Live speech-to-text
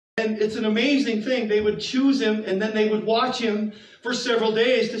And it's an amazing thing. They would choose him, and then they would watch him for several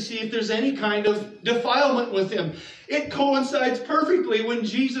days to see if there's any kind of defilement with him. It coincides perfectly when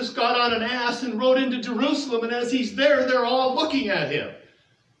Jesus got on an ass and rode into Jerusalem, and as he's there, they're all looking at him,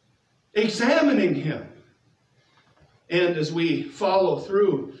 examining him. And as we follow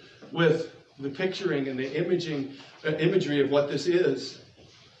through with the picturing and the imagery of what this is,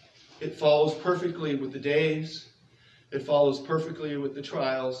 it follows perfectly with the days. It follows perfectly with the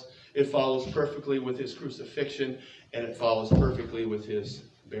trials. It follows perfectly with his crucifixion. And it follows perfectly with his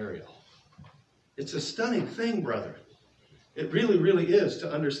burial. It's a stunning thing, brother. It really, really is,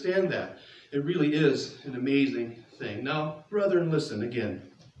 to understand that. It really is an amazing thing. Now, brethren, listen again.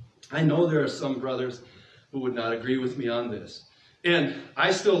 I know there are some brothers who would not agree with me on this. And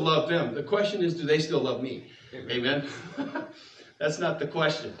I still love them. The question is, do they still love me? Amen? That's not the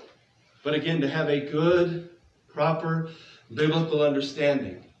question. But again, to have a good, proper, biblical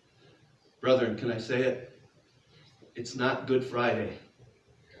understanding. Brethren, can I say it? It's not Good Friday.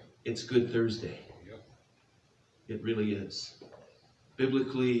 It's Good Thursday. It really is.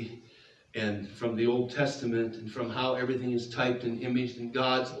 Biblically, and from the Old Testament, and from how everything is typed and imaged in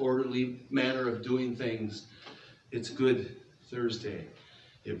God's orderly manner of doing things, it's Good Thursday.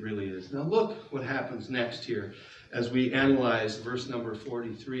 It really is. Now look what happens next here as we analyze verse number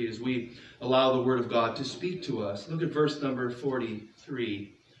 43, as we allow the Word of God to speak to us. Look at verse number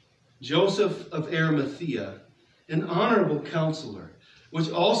 43. Joseph of Arimathea, an honorable counselor, which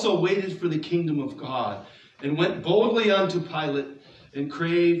also waited for the kingdom of God, and went boldly unto Pilate, and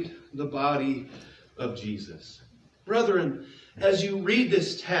craved the body of Jesus. Brethren, as you read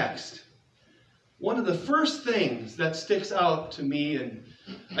this text, one of the first things that sticks out to me, and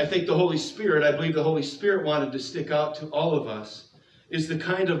I think I believe the Holy Spirit wanted to stick out to all of us, is the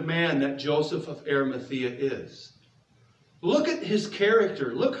kind of man that Joseph of Arimathea is. Look at his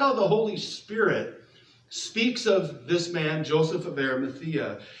character. Look how the Holy Spirit speaks of this man, Joseph of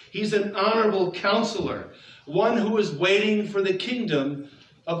Arimathea. He's an honorable counselor, one who is waiting for the kingdom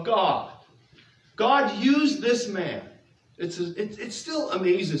of God. God used this man. It still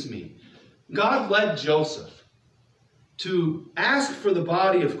amazes me. God led Joseph to ask for the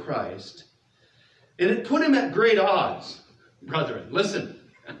body of Christ, and it put him at great odds. Brethren, listen.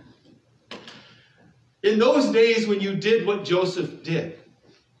 In those days when you did what Joseph did,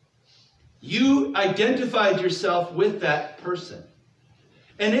 you identified yourself with that person.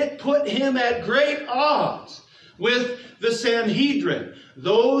 And it put him at great odds with the Sanhedrin,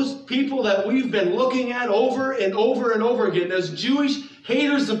 those people that we've been looking at over and over and over again as Jewish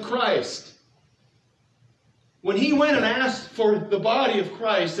haters of Christ. When he went and asked for the body of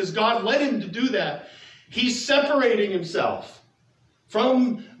Christ, as God led him to do that, he's separating himself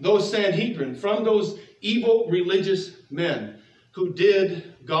from those Sanhedrin, from those evil religious men who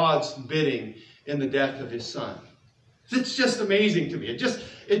did God's bidding in the death of his son. It's just amazing to me.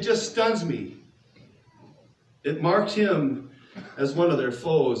 It just stuns me. It marked him as one of their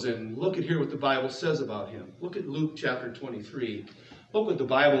foes. And look at here what the Bible says about him. Look at Luke chapter 23. Look what the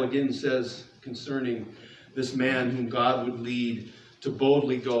Bible again says concerning this man whom God would lead to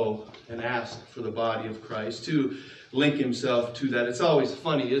boldly go and ask for the body of Christ, to link himself to that. It's always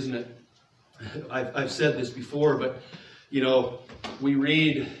funny, isn't it? I've said this before, but you know, we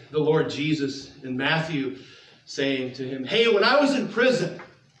read the Lord Jesus in Matthew saying to him, "Hey, when I was in prison,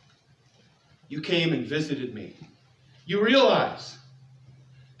 you came and visited me." You realize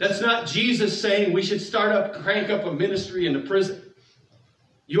that's not Jesus saying we should crank up a ministry in the prison.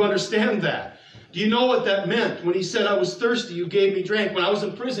 You understand that? Do you know what that meant? When he said, "I was thirsty, you gave me drink. When I was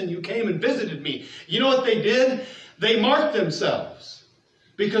in prison, you came and visited me." You know what they did? They marked themselves,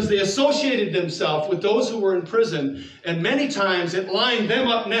 because they associated themselves with those who were in prison, and many times it lined them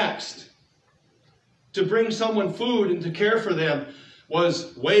up next. To bring someone food and to care for them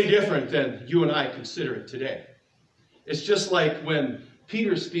was way different than you and I consider it today. It's just like when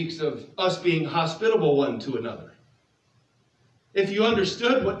Peter speaks of us being hospitable one to another. If you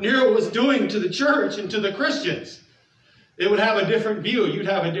understood what Nero was doing to the church and to the Christians, it would have a different view. You'd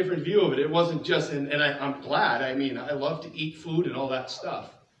have a different view of it. It wasn't just, I'm glad. I mean, I love to eat food and all that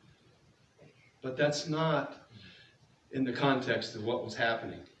stuff. But that's not in the context of what was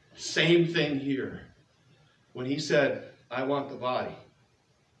happening. Same thing here. When he said, "I want the body,"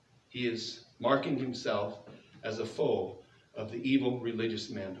 he is marking himself as a foe of the evil religious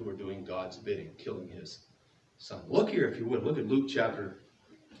men who were doing God's bidding, killing his son. Look here, if you would. Look at Luke chapter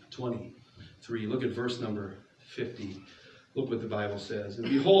 23. Look at verse number 50. Look what the Bible says. "And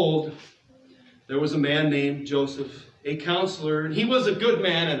behold, there was a man named Joseph, a counselor, and he was a good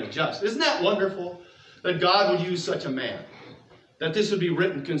man and a just." Isn't that wonderful that God would use such a man? that this would be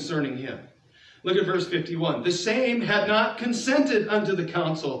written concerning him. Look at verse 51. The same had not consented unto the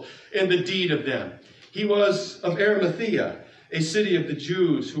counsel in the deed of them. He was of Arimathaea, a city of the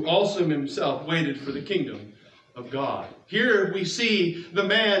Jews, who also himself waited for the kingdom of God. Here we see the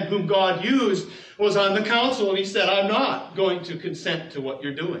man whom God used was on the council, and he said, I'm not going to consent to what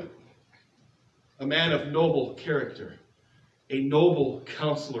you're doing. A man of noble character, a noble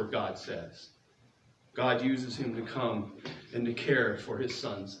counselor, God says. God uses him to come and to care for his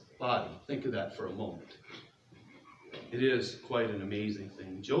son's body. Think of that for a moment. It is quite an amazing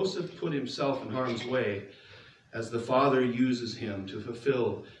thing. Joseph put himself in harm's way as the Father uses him to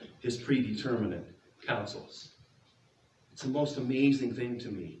fulfill his predeterminate counsels. It's the most amazing thing to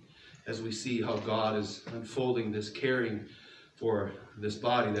me as we see how God is unfolding this caring for this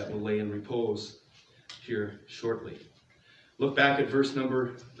body that will lay in repose here shortly. Look back at verse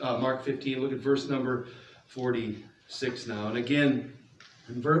number, Mark 15, look at verse number 46 now. And again,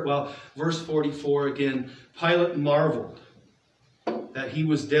 verse 44, again, Pilate marveled that he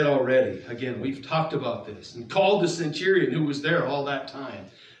was dead already. Again, we've talked about this. And called the centurion who was there all that time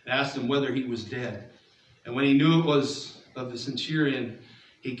and asked him whether he was dead. And when he knew it was of the centurion,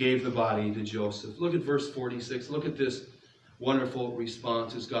 he gave the body to Joseph. Look at verse 46. Look at this wonderful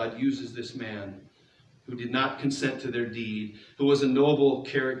response as God uses this man who did not consent to their deed, who was a noble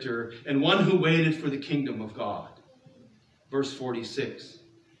character, and one who waited for the kingdom of God. Verse 46.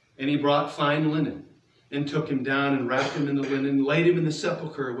 And he brought fine linen, and took him down, and wrapped him in the linen, laid him in the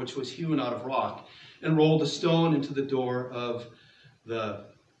sepulchre which was hewn out of rock, and rolled a stone into the door of the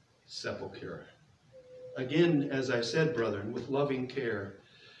sepulchre. Again, as I said, brethren, with loving care,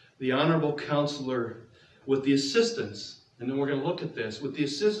 the honorable counselor, with the assistance, and then we're going to look at this, with the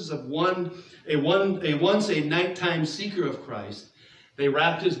assistance of once a nighttime seeker of Christ, they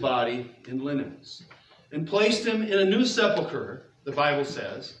wrapped his body in linens and placed him in a new sepulchre, the Bible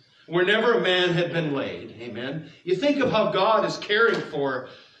says, where never a man had been laid. Amen. You think of how God is caring for,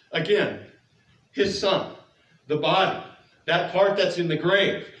 again, his son, the body, that part that's in the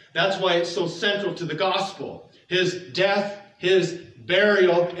grave. That's why it's so central to the gospel. His death, his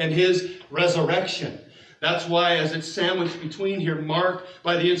burial, and his resurrection. That's why, as it's sandwiched between here, Mark,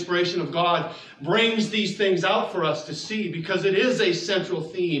 by the inspiration of God, brings these things out for us to see, because it is a central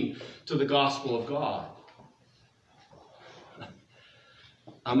theme to the gospel of God.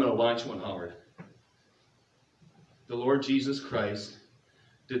 I'm going to launch one, Howard. The Lord Jesus Christ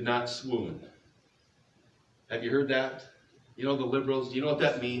did not swoon. Have you heard that? You know, the liberals, do you know what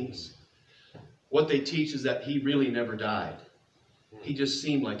that means? What they teach is that he really never died. He just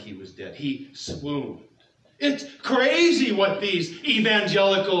seemed like he was dead. He swooned. It's crazy what these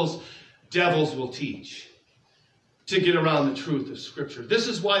evangelicals, devils will teach to get around the truth of Scripture. This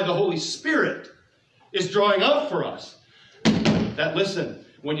is why the Holy Spirit is drawing out for us. That, listen,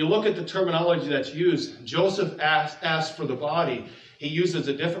 when you look at the terminology that's used, Joseph asked for the body. He uses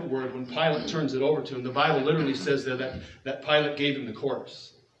a different word when Pilate turns it over to him. The Bible literally says that Pilate gave him the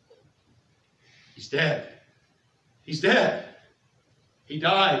corpse. He's dead. He's dead. He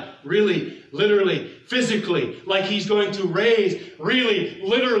died, really, literally, physically, like he's going to raise, really,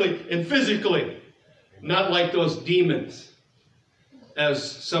 literally, and physically. Not like those demons, as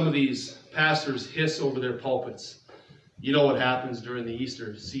some of these pastors hiss over their pulpits. You know what happens during the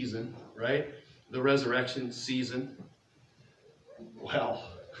Easter season, right? The resurrection season. Well,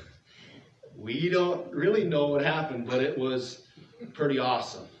 we don't really know what happened, but it was pretty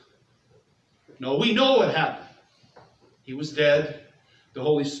awesome. No, we know what happened. He was dead. The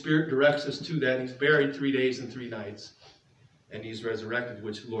Holy Spirit directs us to that. He's buried 3 days and 3 nights. And he's resurrected,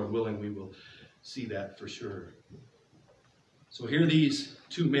 which, Lord willing, we will see that for sure. So here these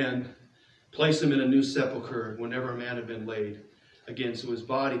two men place him in a new sepulchre whenever a man had been laid. Again, so his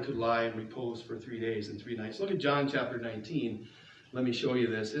body could lie and repose for 3 days and 3 nights. Look at John chapter 19. Let me show you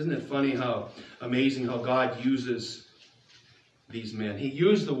this. Isn't it funny how amazing how God uses these men? He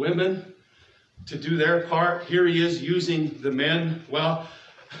used the women to do their part. Here he is using the men. Well,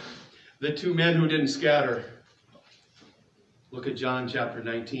 the two men who didn't scatter. Look at John chapter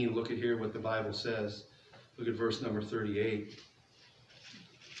 19. Look at here what the Bible says. Look at verse number 38.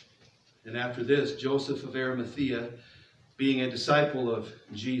 And after this, Joseph of Arimathea, being a disciple of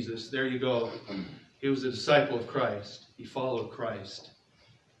Jesus, there you go. He was a disciple of Christ. He followed Christ.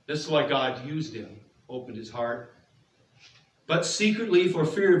 This is why God used him, opened his heart. But secretly, for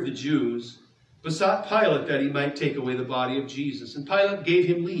fear of the Jews, besought Pilate that he might take away the body of Jesus. And Pilate gave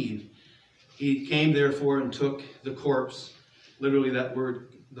him leave. He came, therefore, and took the corpse, literally that word,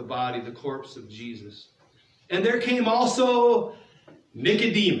 the body, the corpse of Jesus. And there came also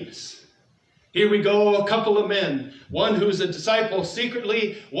Nicodemus, Here we go, a couple of men. One who's a disciple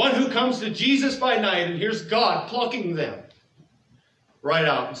secretly, one who comes to Jesus by night, and here's God plucking them right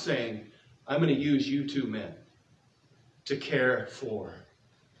out and saying, I'm going to use you two men to care for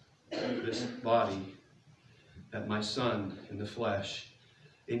this body that my Son in the flesh,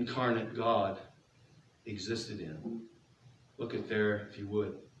 incarnate God, existed in. Look at there, if you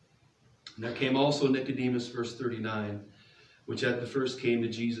would. And there came also Nicodemus, verse 39, which at the first came to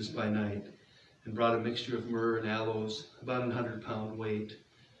Jesus by night, and brought a mixture of myrrh and aloes, about 100-pound weight.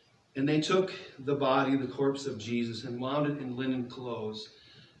 And they took the body, the corpse of Jesus, and wound it in linen clothes,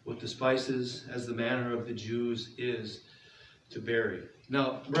 with the spices, as the manner of the Jews is to bury.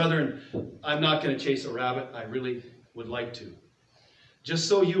 Now, brethren, I'm not going to chase a rabbit. I really would like to. Just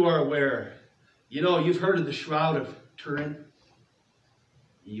so you are aware, you know, you've heard of the Shroud of Turin.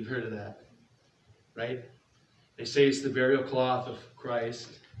 You've heard of that, right? They say it's the burial cloth of Christ.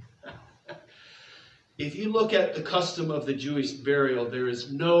 If you look at the custom of the Jewish burial, there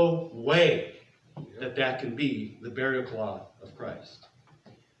is no way that that can be the burial cloth of Christ.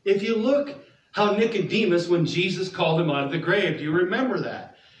 If you look how Nicodemus, when Jesus called him out of the grave, do you remember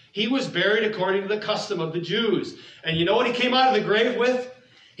that? He was buried according to the custom of the Jews. And you know what he came out of the grave with?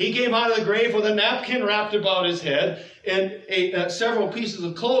 He came out of the grave with a napkin wrapped about his head and several pieces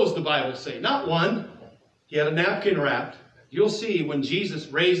of clothes, the Bible says. Not one. He had a napkin wrapped. You'll see when Jesus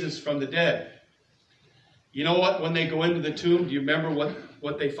raises from the dead. You know what? When they go into the tomb, do you remember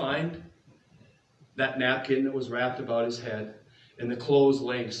what they find? That napkin that was wrapped about his head and the clothes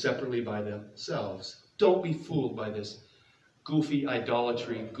laying separately by themselves. Don't be fooled by this goofy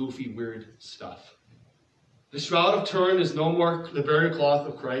idolatry, goofy weird stuff. The Shroud of Turin is no more the burial cloth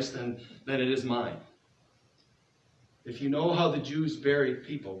of Christ than it is mine. If you know how the Jews buried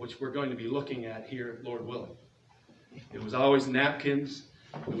people, which we're going to be looking at here, Lord willing, it was always napkins.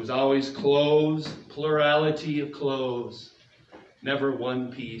 It was always clothes, plurality of clothes, never one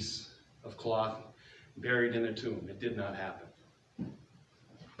piece of cloth buried in a tomb. It did not happen.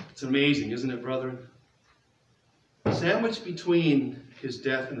 It's amazing, isn't it, brethren? Sandwiched between his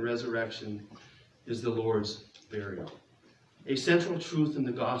death and resurrection is the Lord's burial. A central truth in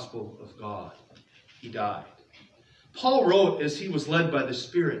the gospel of God. He died. Paul wrote as he was led by the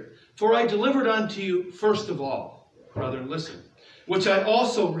Spirit, "For I delivered unto you first of all," brethren, listen, "which I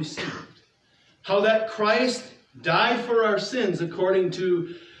also received, how that Christ died for our sins according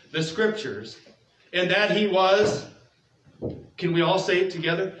to the Scriptures, and that he was," can we all say it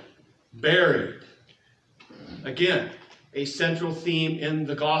together? Buried. Again, a central theme in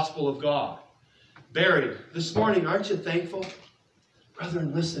the gospel of God. Buried. This morning, aren't you thankful?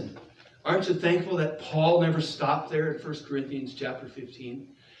 Brethren, listen. Aren't you thankful that Paul never stopped there at 1 Corinthians chapter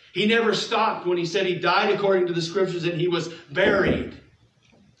 15? He never stopped when he said he died according to the Scriptures and he was buried.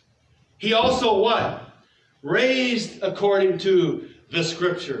 He also what? Raised according to the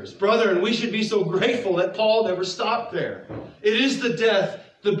Scriptures. Brethren, we should be so grateful that Paul never stopped there. It is the death,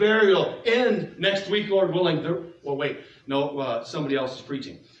 the burial, and next week, Lord willing, somebody else is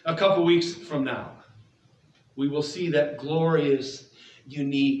preaching. A couple weeks from now, we will see that glorious,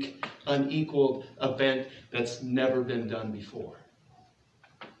 unique, unequaled event that's never been done before.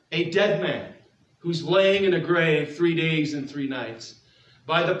 A dead man who's laying in a grave 3 days and 3 nights,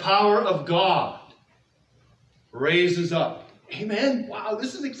 by the power of God, raises up. Amen? Wow,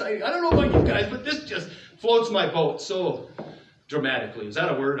 this is exciting. I don't know about you guys, but this just floats my boat so dramatically. Is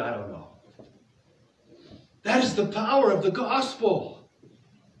that a word? I don't know. That is the power of the gospel.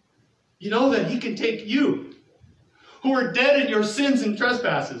 You know that he can take you, who are dead in your sins and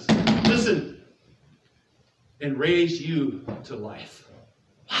trespasses, listen, and raise you to life.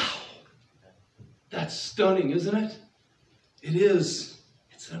 Wow. That's stunning, isn't it? It is.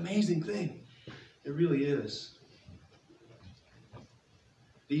 It's an amazing thing. It really is.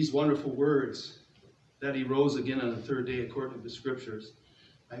 These wonderful words, that he rose again on the 3rd day according to the Scriptures,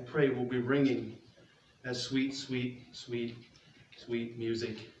 I pray will be ringing as sweet, sweet, sweet, sweet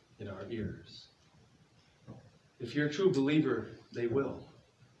music in our ears. If you're a true believer, they will.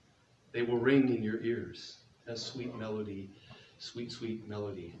 They will ring in your ears as sweet melody, sweet, sweet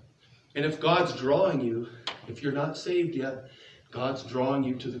melody. And if God's drawing you, if you're not saved yet, God's drawing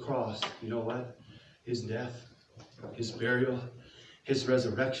you to the cross. You know what? His death, his burial, his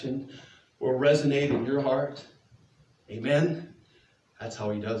resurrection will resonate in your heart. Amen? That's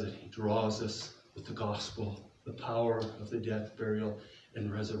how he does it. He draws us with the gospel, the power of the death, burial,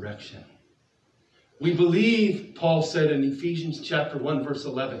 and resurrection. We believe, Paul said in Ephesians chapter 1, verse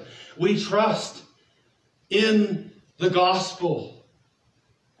 11. We trust in the gospel.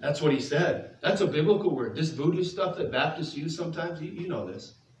 That's what he said. That's a biblical word. This voodoo stuff that Baptists use sometimes, you know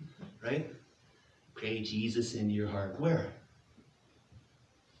this, right? Pray Jesus into your heart. Where?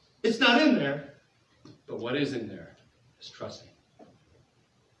 It's not in there. But what is in there is trusting.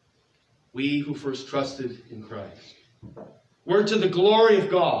 We who first trusted in Christ. We're to the glory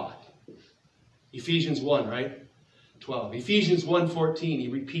of God. Ephesians 1, right? 12. Ephesians 1:14, he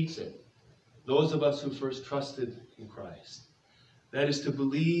repeats it. Those of us who first trusted in Christ. That is to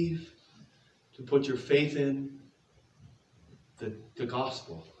believe, to put your faith in the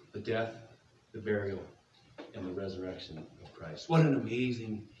gospel, the death, the burial, and the resurrection of Christ. What an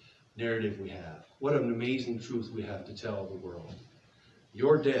amazing narrative we have. What an amazing truth we have to tell the world.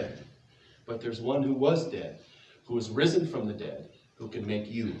 You're dead, but there's one who was dead, who was risen from the dead, who can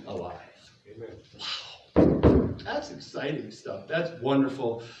make you alive. Amen. Wow. That's exciting stuff. That's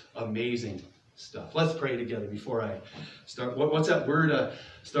wonderful, amazing stuff. Let's pray together before I start. What's that word?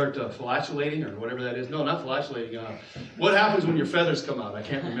 Start flatulating or whatever that is. No, not flatulating. What happens when your feathers come out? I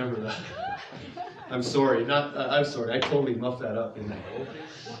can't remember that. I'm sorry. I'm sorry. I totally muffed that up in there.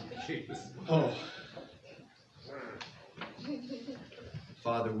 Oh.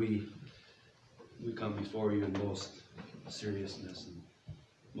 Father, we come before you in most seriousness and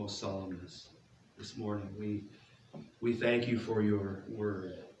most solemnness this morning. We thank you for your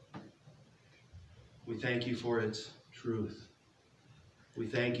word. We thank you for its truth. We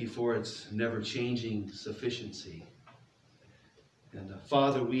thank you for its never-changing sufficiency. And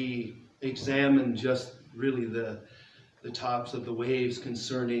Father, we examine just really the tops of the waves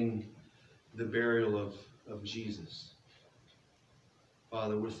concerning the burial of Jesus.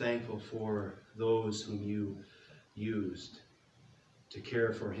 Father, we're thankful for those whom you used to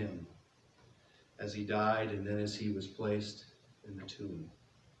care for him as he died and then as he was placed in the tomb.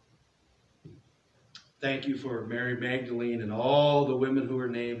 Thank you for Mary Magdalene and all the women who were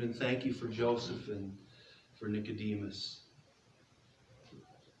named, and thank you for Joseph and for Nicodemus,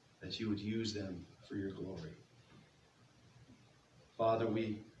 that you would use them for your glory. Father,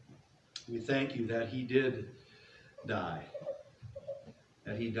 we thank you that he did die,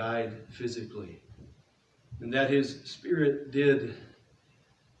 that he died physically, and that his spirit did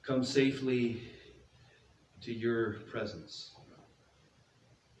come safely to your presence.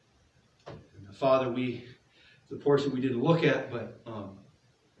 And Father, the portion we didn't look at, but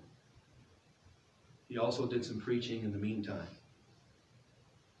he also did some preaching in the meantime.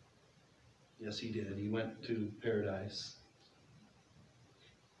 Yes, he did. He went to paradise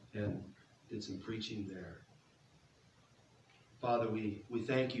and did some preaching there. Father, we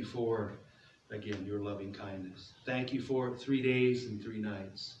thank you for, again, your loving kindness. Thank you for 3 days and 3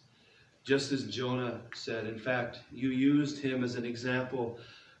 nights. Just as Jonah said, in fact, you used him as an example,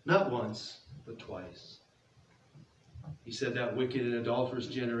 not once, but twice. He said that wicked and adulterous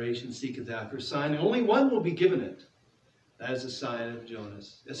generation seeketh after a sign, and only one will be given it. That is a sign of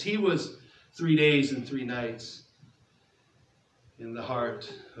Jonas. As he was 3 days and 3 nights in the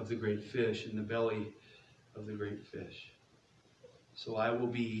heart of the great fish, in the belly of the great fish, so I will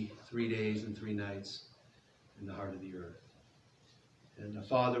be 3 days and 3 nights in the heart of the earth. And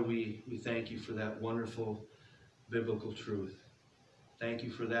Father, we thank you for that wonderful biblical truth. Thank you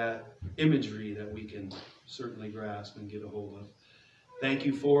for that imagery that we can certainly grasp and get a hold of. Thank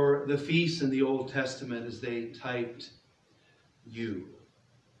you for the feasts in the Old Testament as they typed you,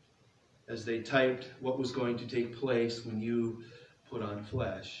 as they typed what was going to take place when you put on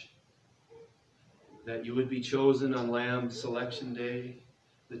flesh. That you would be chosen on Lamb Selection Day,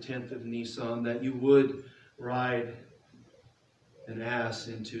 the 10th of Nisan, that you would ride an ass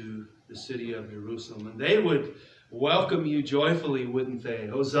into the city of Jerusalem, and they would welcome you joyfully, wouldn't they?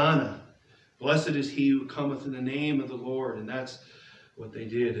 Hosanna! Blessed is he who cometh in the name of the Lord. And that's what they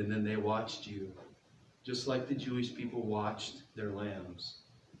did, and then they watched you, just like the Jewish people watched their lambs.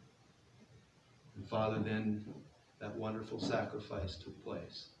 And Father, then that wonderful sacrifice took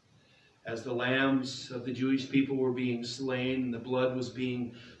place. As the lambs of the Jewish people were being slain, the blood was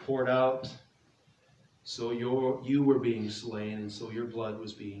being poured out, so you were being slain, and so your blood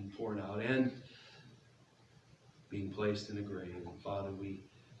was being poured out and being placed in a grave. And Father, we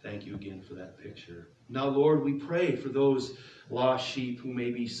thank you again for that picture. Now, Lord, we pray for those lost sheep who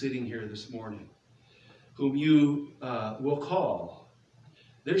may be sitting here this morning, whom you will call.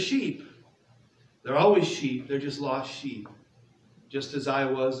 They're sheep. They're always sheep. They're just lost sheep. Just as I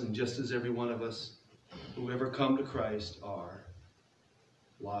was, and just as every one of us who ever come to Christ are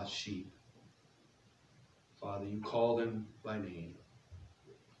lost sheep. Father, you call them by name.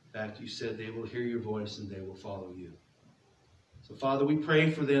 In fact, you said they will hear your voice and they will follow you. So, Father, we pray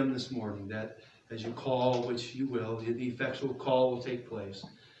for them this morning that as you call, which you will, the effectual call will take place,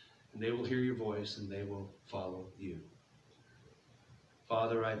 and they will hear your voice and they will follow you.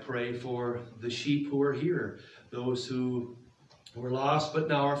 Father, I pray for the sheep who are here, those who were lost but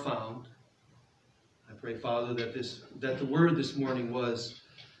now are found. I pray, Father, that the word this morning was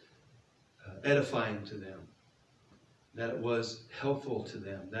edifying to them, that it was helpful to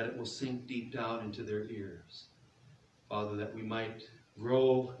them, that it will sink deep down into their ears. Father, that we might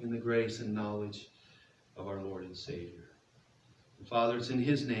grow in the grace and knowledge of our Lord and Savior. And Father, it's in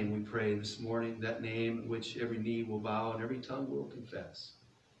His name we pray this morning, that name in which every knee will bow and every tongue will confess,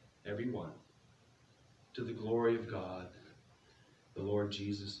 every one, to the glory of God, the Lord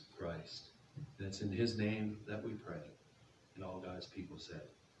Jesus Christ. And it's in His name that we pray. And all God's people said,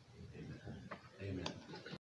 amen. Amen.